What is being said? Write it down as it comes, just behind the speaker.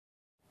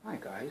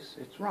guys,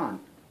 it's Ron,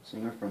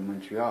 singer from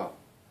Montreal.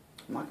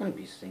 I'm not going to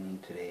be singing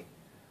today.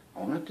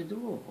 I wanted to do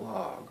a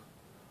vlog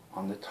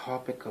on the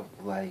topic of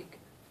like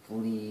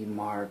flea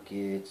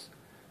markets,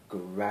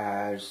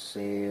 garage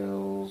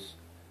sales,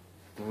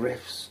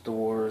 thrift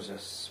stores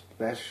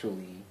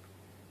especially,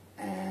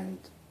 and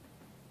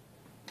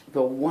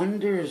the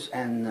wonders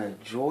and the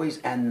joys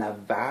and the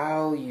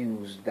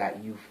values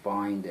that you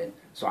find in.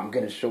 So I'm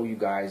going to show you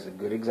guys a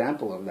good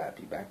example of that.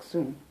 Be back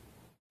soon.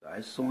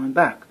 Guys, so I'm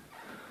back.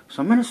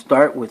 So I'm going to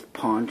start with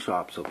pawn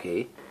shops,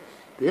 okay?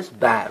 This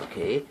bat,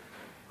 okay?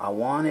 I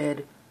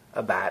wanted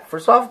a bat for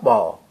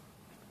softball.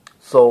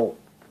 So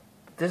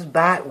this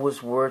bat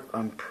was worth,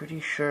 I'm pretty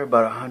sure,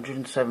 about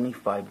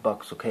 175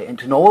 bucks, okay? And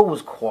to know it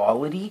was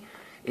quality,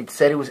 it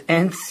said it was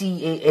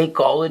NCAA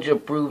college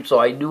approved, so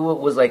I knew it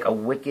was like a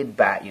wicked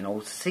bat, you know,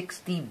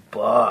 60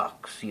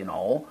 bucks, you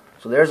know?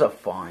 So there's a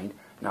find.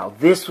 Now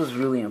this was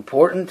really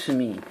important to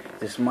me,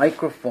 this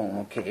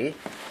microphone, okay?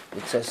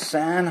 It's a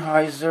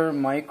Sennheiser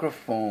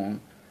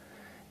microphone,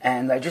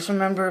 and I just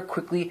remember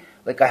quickly,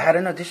 like I had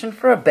an audition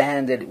for a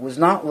band that it was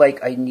not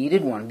like I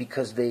needed one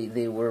because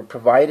they were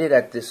provided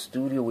at this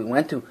studio we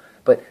went to,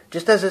 but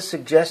just as a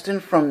suggestion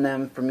from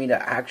them for me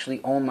to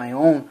actually own my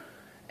own,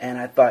 and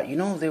I thought, you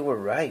know, they were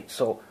right,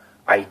 so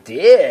I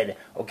did.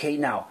 Okay,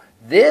 now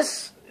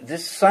this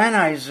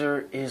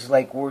Sennheiser is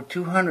like worth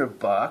 200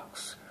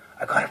 bucks.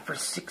 I got it for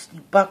 60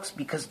 bucks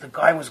because the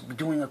guy was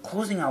doing a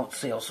closing out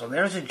sale, so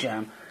there's a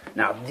gem.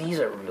 Now, these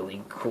are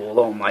really cool.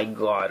 Oh, my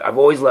God. I've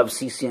always loved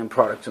CCM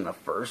products in the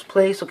first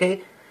place,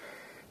 okay?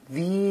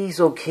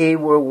 These, okay,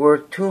 were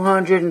worth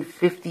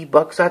 250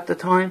 bucks at the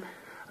time.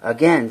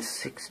 Again,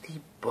 60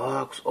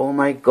 bucks. Oh,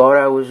 my God,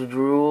 I was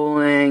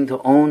drooling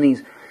to own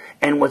these.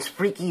 And what's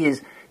freaky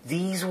is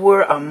these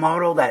were a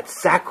model that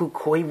Saku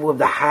Koivu of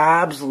the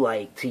Habs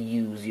like to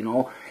use, you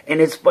know? And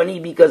it's funny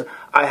because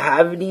I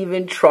haven't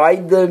even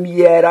tried them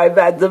yet. I've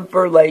had them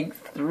for like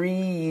 3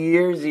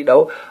 years, you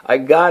know. I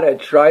gotta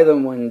try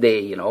them one day,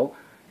 you know.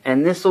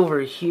 And this over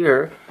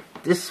here,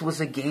 this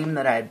was a game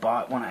that I had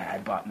bought when I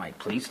had bought my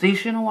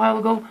PlayStation a while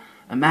ago.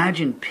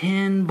 Imagine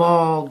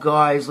pinball,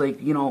 guys.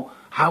 Like, you know,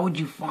 how would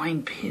you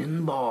find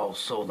pinball?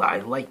 So I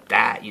like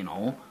that, you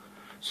know.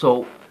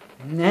 So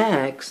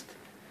next,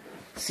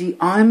 see,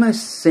 I'm a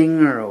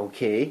singer,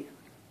 okay?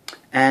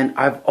 And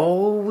I've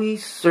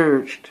always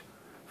searched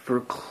for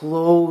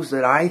clothes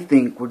that I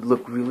think would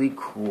look really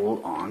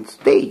cool on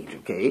stage,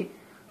 okay?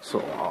 So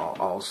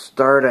I'll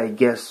start, I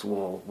guess,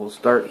 we'll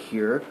start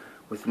here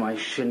with my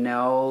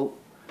Chanel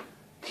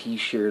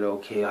t-shirt,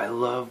 okay? I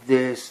love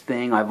this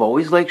thing. I've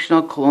always liked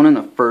Chanel cologne in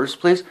the first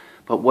place,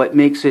 but what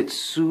makes it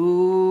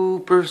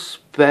super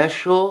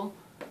special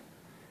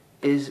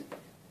is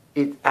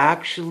it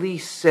actually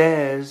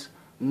says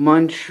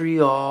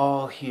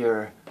Montreal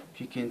here. If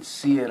you can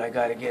see it, I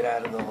gotta get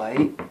out of the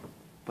light.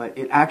 But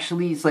it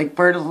actually is like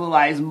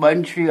personalized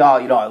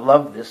Montreal. You know, I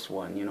love this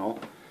one, you know.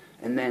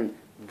 And then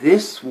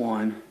this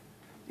one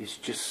is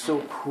just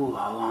so cool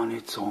all on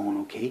its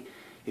own, okay?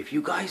 If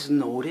you guys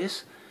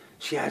notice,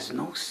 she has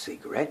no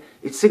cigarette.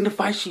 It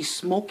signifies she's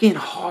smoking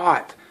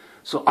hot.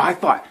 So I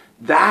thought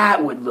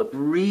that would look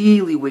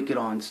really wicked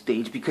on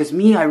stage because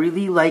me, I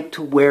really like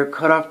to wear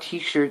cut-off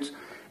t-shirts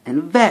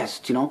and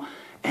vests, you know.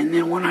 And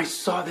then when I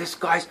saw this,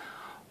 guys,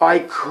 I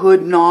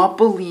could not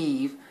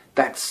believe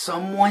that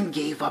someone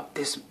gave up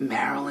this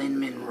Marilyn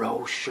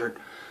Monroe shirt.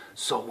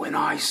 So when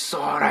I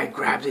saw it, I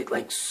grabbed it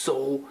like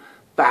so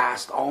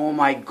fast. Oh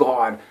my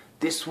God.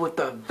 This with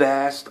the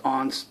vest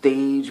on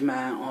stage,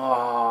 man.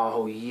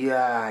 Oh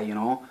yeah, you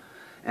know.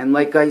 And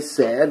like I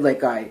said,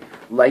 like I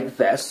like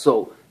vests.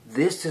 So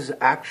this is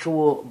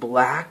actual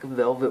black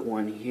velvet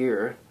one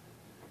here.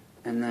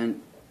 And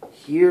then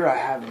here I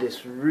have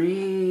this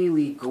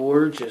really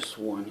gorgeous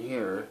one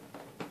here.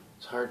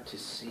 It's hard to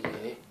see,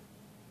 eh?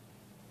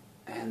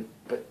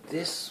 But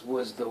this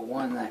was the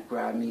one that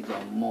grabbed me the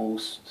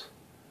most,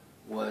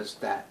 was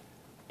that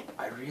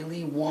I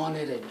really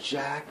wanted a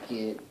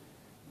jacket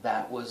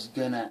that was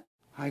gonna...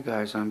 Hi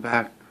guys, I'm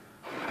back.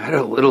 I had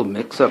a little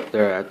mix up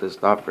there. I had to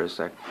stop for a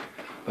sec.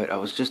 But I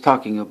was just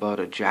talking about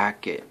a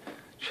jacket.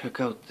 Check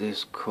out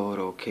this coat,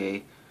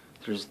 okay?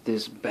 There's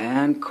this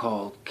band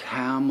called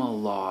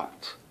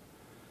Camelot.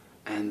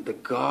 And the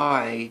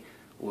guy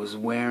was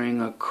wearing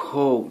a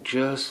coat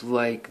just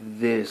like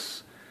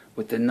this,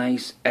 with the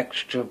nice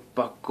extra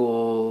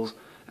buckles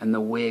and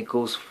the way it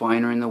goes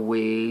finer in the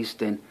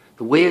waist and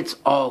the way it's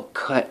all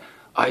cut.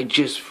 I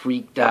just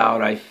freaked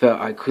out.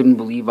 I couldn't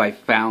believe I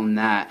found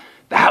that.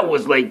 That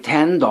was like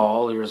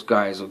 $10,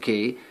 guys,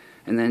 okay?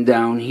 And then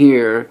down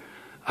here,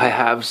 I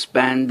have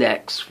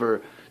spandex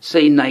for,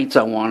 say, nights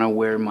I want to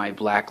wear my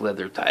black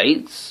leather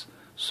tights.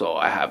 So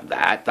I have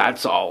that.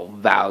 That's all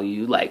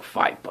value, like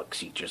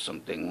 $5 each or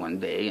something one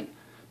day. And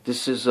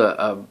this is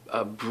a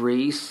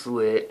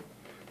bracelet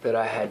that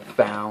I had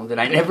found,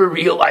 and I never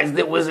realized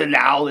it was an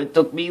owl. It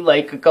took me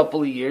like a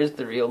couple of years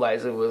to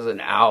realize it was an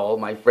owl.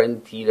 My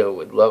friend Tito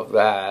would love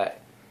that,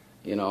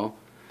 you know.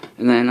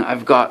 And then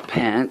I've got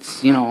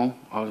pants, you know,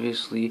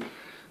 obviously,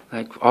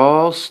 like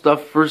all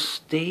stuff for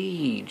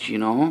stage, you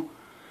know.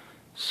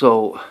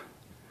 So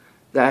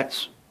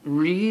that's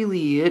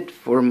really it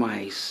for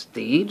my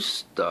stage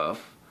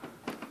stuff.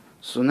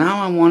 So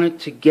now I wanted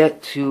to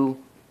get to,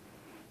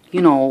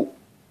 you know,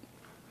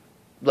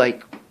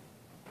 like,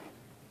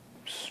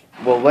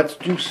 well, let's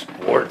do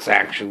sports,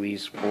 actually.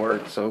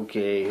 Sports,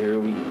 okay, here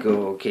we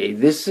go. Okay,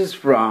 this is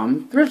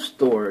from Thrift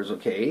Stores,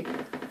 okay.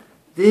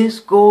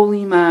 This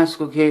goalie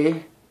mask,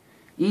 okay,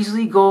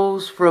 easily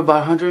goes for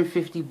about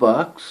 150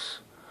 bucks.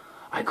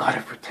 I got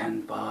it for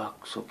 10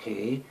 bucks,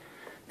 okay.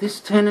 This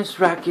tennis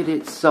racket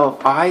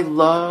itself, I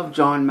love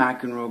John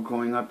McEnroe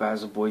growing up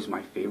as a boy. He's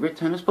my favorite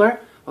tennis player,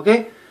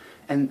 okay.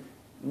 And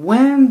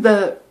when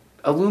the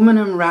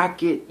aluminum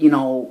racket, you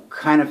know,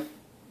 kind of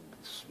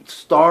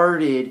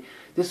started,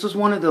 this was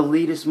one of the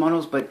latest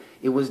models, but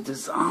it was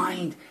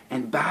designed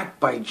and backed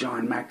by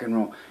John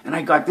McEnroe. And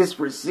I got this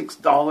for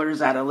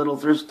 $6 at a little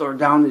thrift store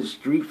down the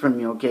street from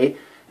me, okay?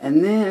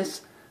 And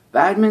this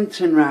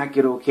badminton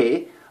racket,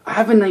 okay, I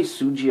have a nice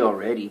Suji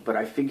already, but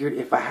I figured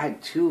if I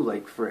had two,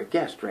 like, for a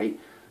guest, right?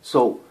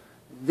 So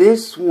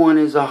this one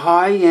is a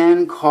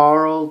high-end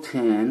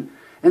Carlton,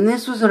 and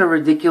this was at a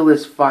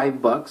ridiculous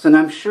 $5, and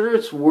I'm sure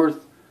it's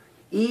worth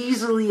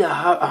easily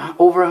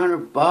over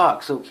 100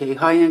 bucks, okay?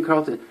 High-end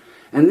Carlton.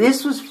 And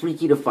this was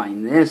freaky to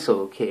find this,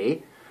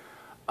 okay?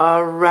 A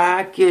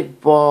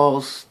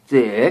racquetball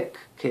stick,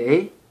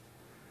 okay?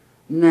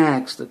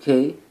 Next,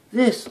 okay?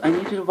 This, I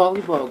needed a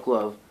volleyball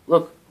glove.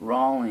 Look,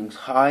 Rawlings,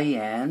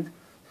 high-end.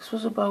 This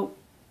was about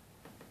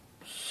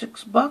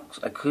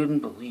 $6. I couldn't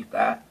believe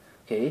that,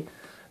 okay?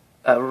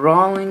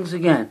 Rawlings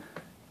again.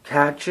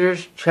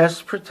 Catcher's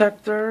chest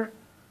protector,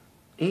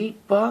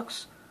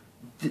 $8.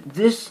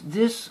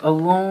 This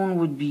alone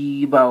would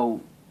be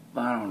about,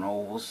 I don't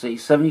know, we'll say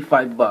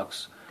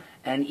 $75.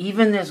 And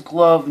even this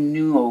glove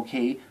new,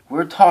 okay,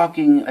 we're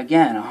talking,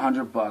 again,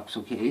 $100,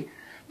 okay?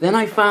 Then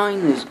I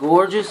find this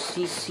gorgeous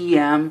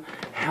CCM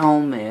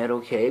helmet,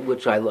 okay,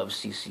 which I love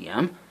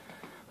CCM,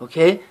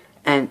 okay?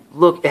 And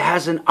look, it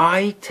has an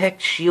iTech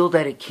shield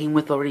that it came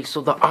with already.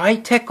 So the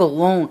iTech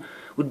alone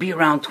would be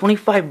around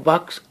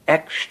 $25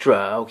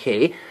 extra,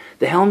 okay?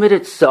 The helmet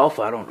itself,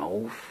 I don't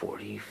know,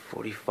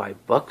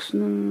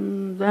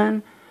 $45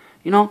 then,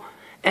 you know?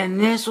 And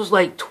this was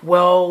like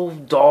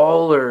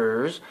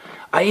 $12.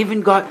 I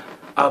even got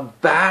a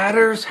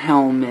batter's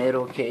helmet,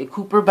 okay?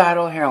 Cooper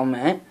Battle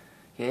helmet,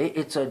 okay?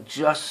 It's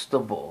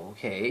adjustable,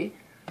 okay?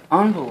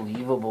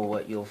 Unbelievable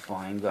what you'll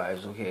find,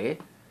 guys, okay?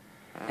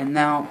 And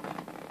now,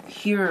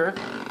 here,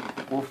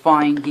 we'll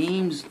find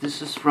games.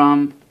 This is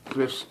from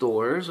Thrift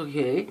Stores,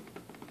 okay?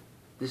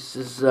 This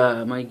is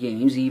my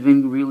games.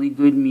 Even really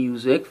good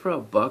music for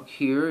 $1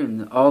 here.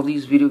 And all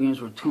these video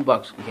games were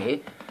 $2,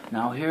 okay?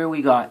 Now, here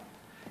we got,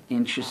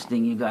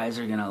 interesting, you guys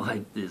are gonna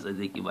like this. I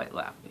think you might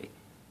laugh, okay?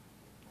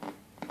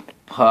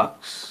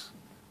 Pucks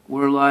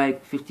were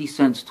like 50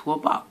 cents to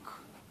 $1.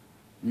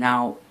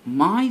 Now,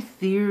 my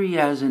theory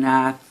as an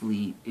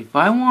athlete, if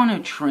I want to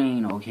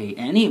train, okay,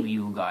 any of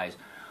you guys,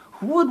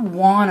 who would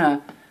want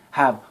to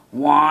have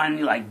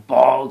one, like,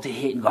 ball to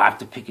hit and go have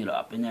to pick it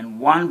up, and then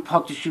one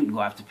puck to shoot and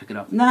go have to pick it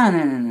up?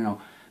 No.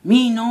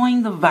 Me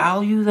knowing the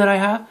value that I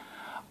have,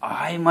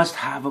 I must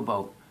have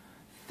about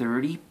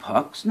 30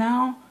 pucks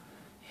now.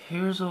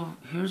 Here's a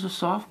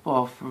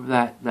softball for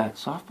that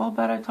softball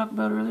bat I talked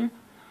about earlier.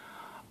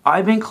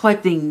 I've been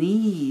collecting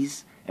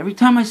these. Every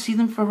time I see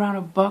them for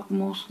around $1,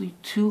 mostly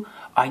 $2,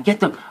 I get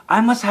them.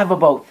 I must have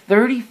about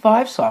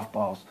 35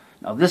 softballs.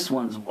 Now this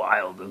one's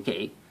wild,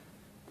 okay?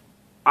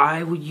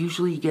 I would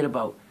usually get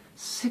about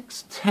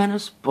 6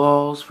 tennis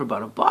balls for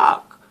about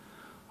 $1.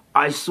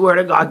 I swear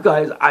to God,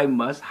 guys, I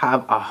must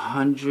have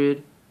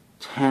 100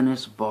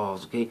 tennis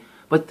balls, okay?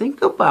 But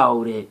think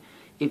about it.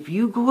 If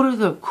you go to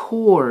the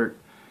court,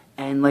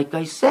 and like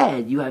I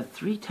said, you have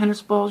 3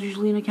 tennis balls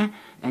usually in a can,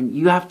 and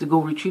you have to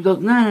go retrieve those.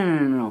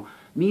 No.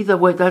 Me,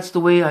 that's the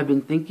way I've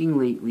been thinking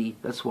lately.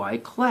 That's why I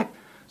collect.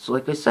 So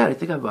like I said, I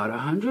think I have about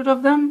 100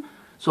 of them.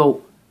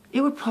 So it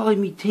would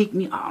probably take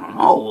me, I don't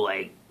know,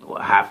 like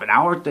half an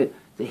hour to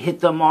hit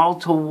them all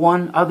to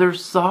one other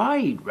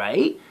side,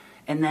 right?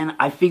 And then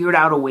I figured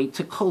out a way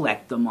to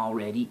collect them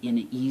already in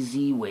an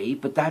easy way.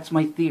 But that's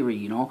my theory,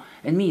 you know.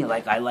 And me,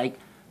 like, I like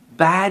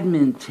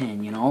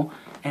badminton, you know.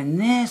 And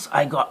this,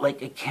 I got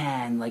like a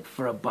can, like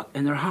for $1.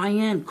 And they're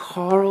high-end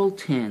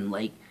Carlton,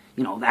 like,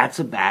 you know, that's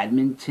a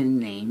badminton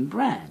name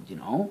brand, you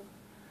know.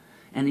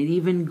 And it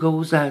even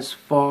goes as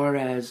far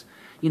as,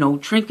 you know,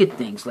 trinket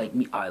things. Like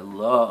me, I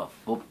love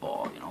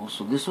football, you know.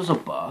 So this was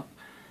 $1.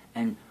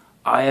 And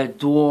I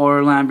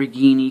adore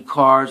Lamborghini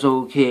cars,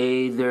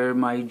 okay. They're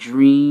my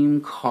dream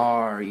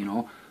car, you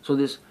know. So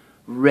this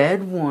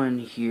red one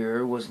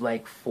here was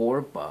like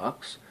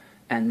 $4.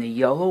 And the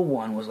yellow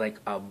one was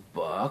like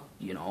 $1,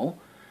 you know.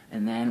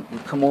 And then we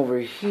come over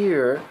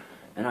here,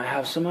 and I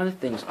have some other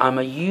things. I'm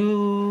a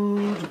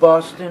huge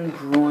Boston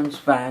Bruins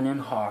fan in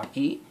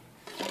hockey.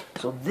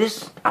 So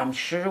this, I'm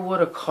sure, would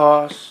have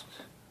cost,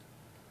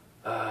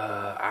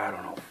 I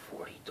don't know,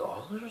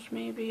 $40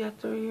 maybe at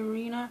the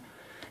arena.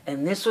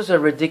 And this was a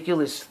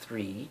ridiculous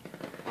 $3.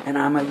 And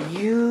I'm a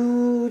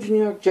huge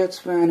New York Jets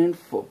fan in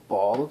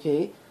football,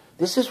 okay?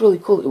 this is really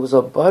cool. It was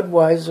a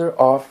Budweiser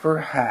offer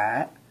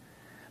hat.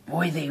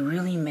 Boy, they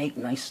really make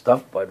nice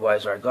stuff,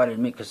 Budweiser, I gotta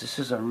admit, because this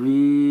is a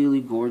really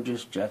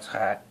gorgeous Jets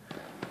hat.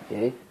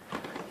 Okay?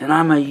 And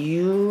I'm a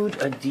huge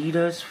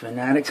Adidas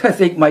fanatic. I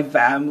think my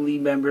family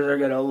members are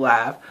gonna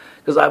laugh,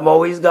 because I've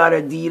always got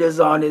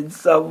Adidas on in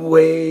some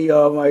way.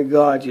 Oh my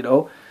God, you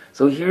know?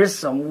 So here's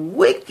some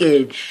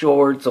wicked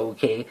shorts,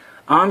 okay?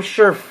 I'm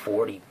sure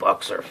 40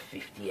 bucks or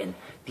 50, and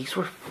these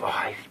were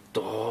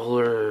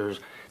 $5.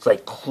 It's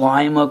like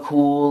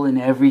Climacool and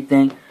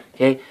everything,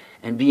 okay?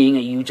 And being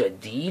a huge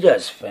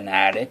Adidas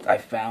fanatic, I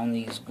found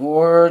these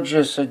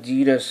gorgeous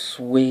Adidas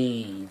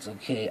suedes,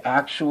 okay?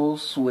 Actual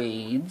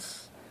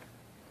suedes,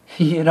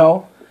 you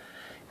know?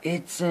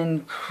 It's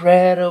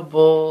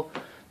incredible,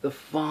 the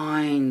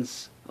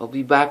finds. I'll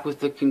be back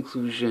with the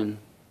conclusion.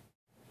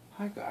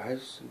 Hi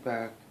guys, I'm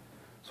back.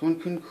 So in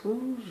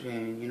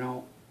conclusion, you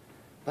know,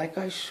 like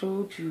I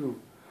showed you,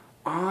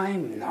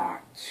 I'm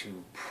not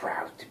too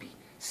proud to be,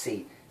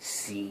 say,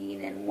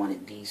 seen in one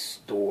of these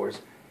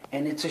stores.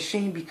 And it's a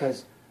shame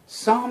because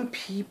some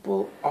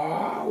people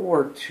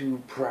are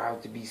too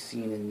proud to be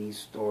seen in these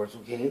stores,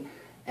 okay?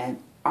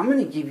 And I'm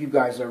going to give you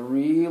guys a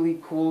really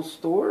cool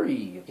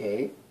story,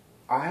 okay?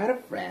 I had a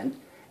friend,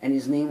 and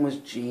his name was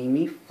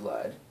Jamie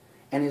Flood,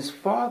 and his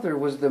father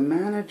was the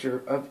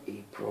manager of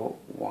April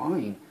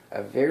Wine,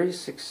 a very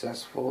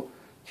successful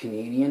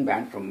Canadian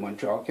band from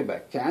Montreal,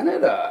 Quebec,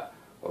 Canada,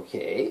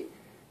 okay?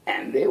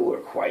 And they were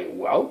quite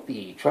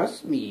wealthy,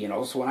 trust me, you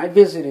know. So when I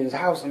visited his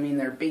house, I mean,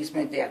 their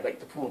basement, they had like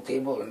the pool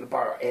table and the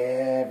bar,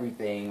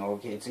 everything,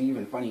 okay? It's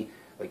even funny,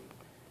 like,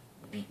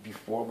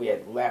 before we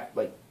had left,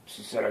 like,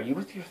 she said, "Are you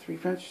with your three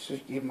friends?" She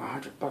said, "Give them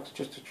 $100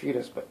 just to treat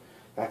us," but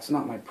that's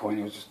not my point.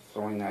 I was just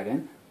throwing that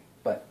in.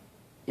 But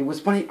it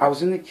was funny. I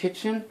was in the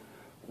kitchen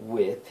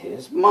with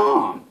his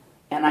mom,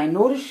 and I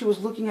noticed she was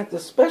looking at the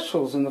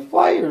specials and the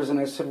flyers, and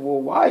I said, "Well,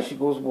 why?" She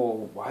goes,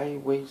 "Well, why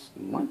waste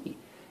money?"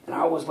 And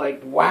I was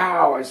like,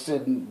 "Wow!" I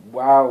said,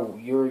 "Wow,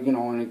 you're, you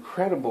know, an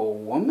incredible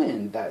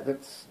woman."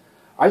 That's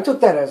I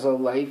took that as a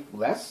life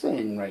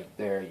lesson right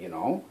there, you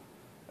know.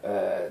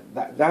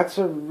 That's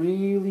a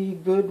really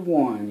good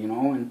one, you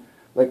know. And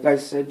like I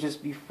said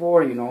just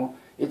before, you know,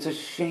 it's a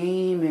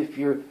shame if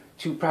you're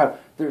too proud.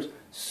 There's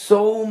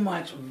so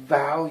much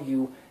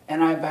value,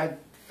 and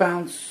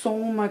found so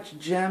much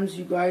gems,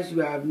 you guys. You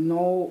have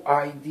no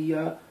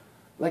idea.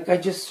 Like I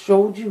just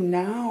showed you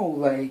now,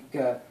 like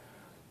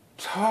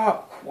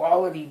top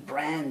quality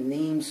brand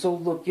names. So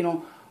look, you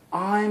know,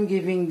 I'm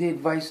giving the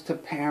advice to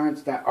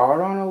parents that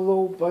are on a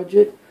low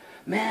budget.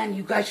 Man,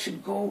 you guys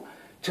should go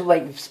to,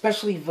 like,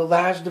 especially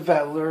Village de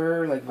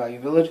Valeur, like Value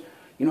Village,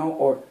 you know,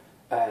 or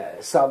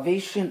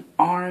Salvation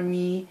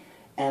Army,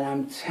 and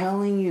I'm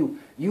telling you,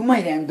 you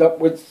might end up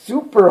with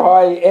super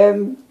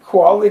high-end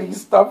quality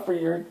stuff for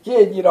your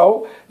kid, you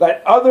know,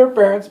 that other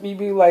parents may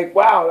be like,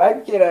 "Wow,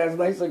 that kid has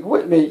nice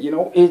equipment," you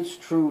know. It's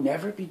true.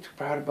 Never be too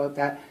proud about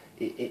that.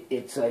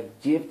 It's a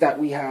gift that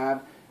we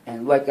have,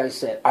 and like I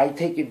said, I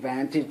take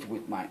advantage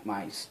with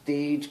my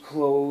stage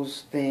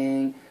clothes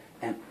thing,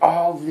 and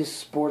all this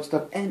sports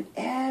stuff, and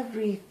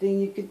everything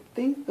you could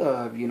think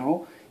of, you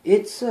know.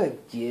 It's a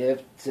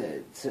gift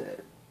to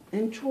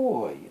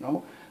enjoy, you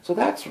know. So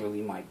that's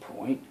really my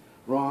point.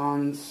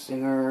 Ron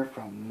Singer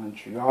from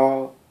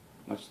Montreal.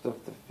 Much stuff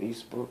to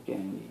Facebook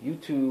and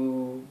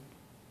YouTube.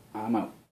 I'm out.